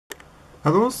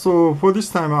And also for this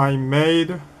time I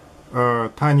made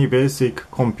a TinyBasic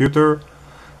computer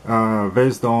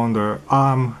based on the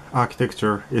ARM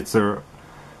architecture. It's a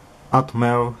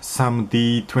Atmel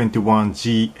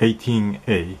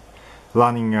SAMD21G18A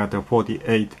running at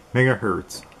 48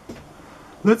 MHz.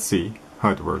 Let's see how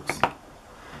it works.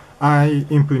 I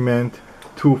implement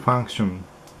two functions.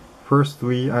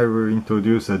 Firstly, I will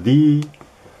introduce a D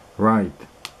write.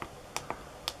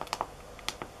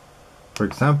 For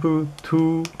example,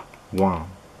 2, 1.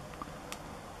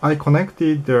 I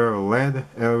connected the red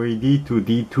LED to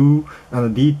D2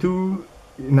 and D2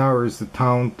 now is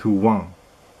turned to 1.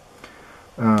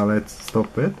 Let's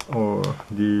stop it, or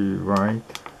D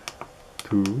write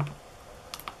to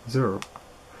 0.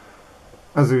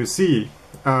 As you see,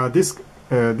 this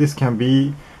can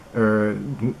be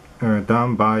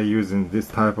done by using this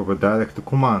type of a direct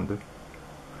command.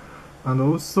 And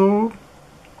also,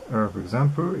 for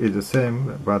example, it's the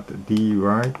same, but D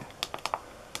write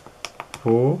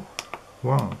for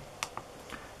 1.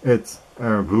 It's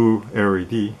a blue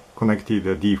LED connected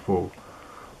to D4.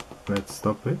 Let's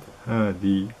stop it.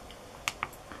 D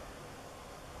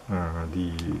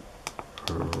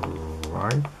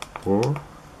write for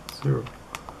 0.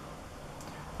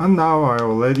 And now I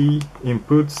already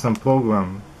input some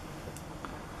program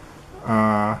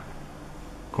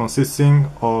consisting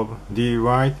of D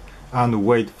write and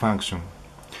wait function.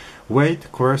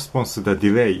 Wait corresponds to the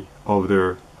delay of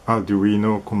the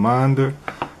Arduino command,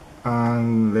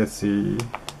 and let's see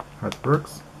how it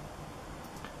works.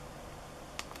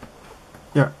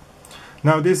 Yeah,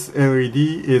 now this LED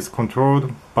is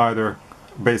controlled by the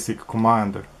basic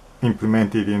command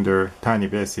implemented in the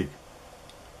TinyBasic.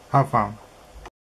 Have fun!